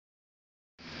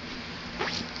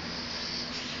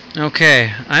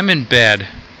Okay, I'm in bed,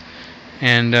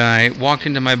 and I walked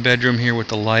into my bedroom here with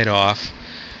the light off,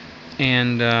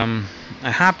 and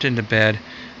I hopped into bed,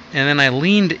 and then I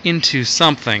leaned into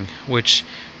something, which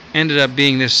ended up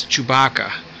being this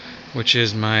Chewbacca, which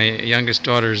is my youngest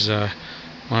daughter's one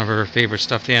of her favorite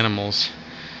stuffed animals,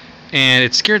 and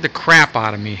it scared the crap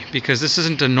out of me because this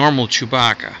isn't a normal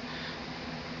Chewbacca.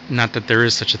 Not that there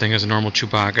is such a thing as a normal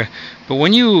Chewbacca, but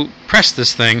when you press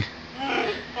this thing,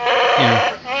 you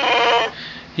know,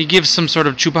 he gives some sort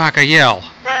of Chewbacca yell.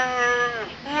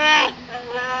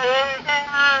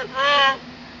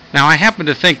 Now, I happen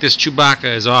to think this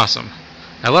Chewbacca is awesome.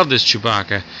 I love this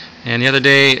Chewbacca. And the other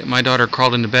day, my daughter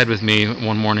crawled into bed with me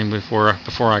one morning before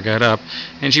I got up,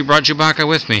 and she brought Chewbacca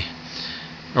with me,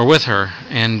 or with her.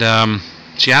 And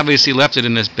she obviously left it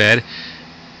in this bed.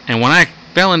 And when I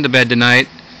fell into bed tonight,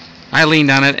 I leaned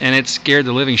on it, and it scared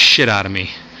the living shit out of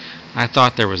me. I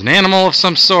thought there was an animal of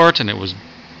some sort, and it was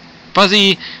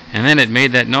fuzzy, and then it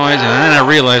made that noise, and then I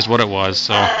realized what it was.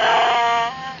 So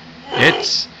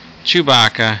it's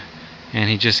Chewbacca, and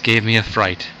he just gave me a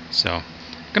fright. So,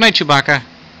 good night, Chewbacca.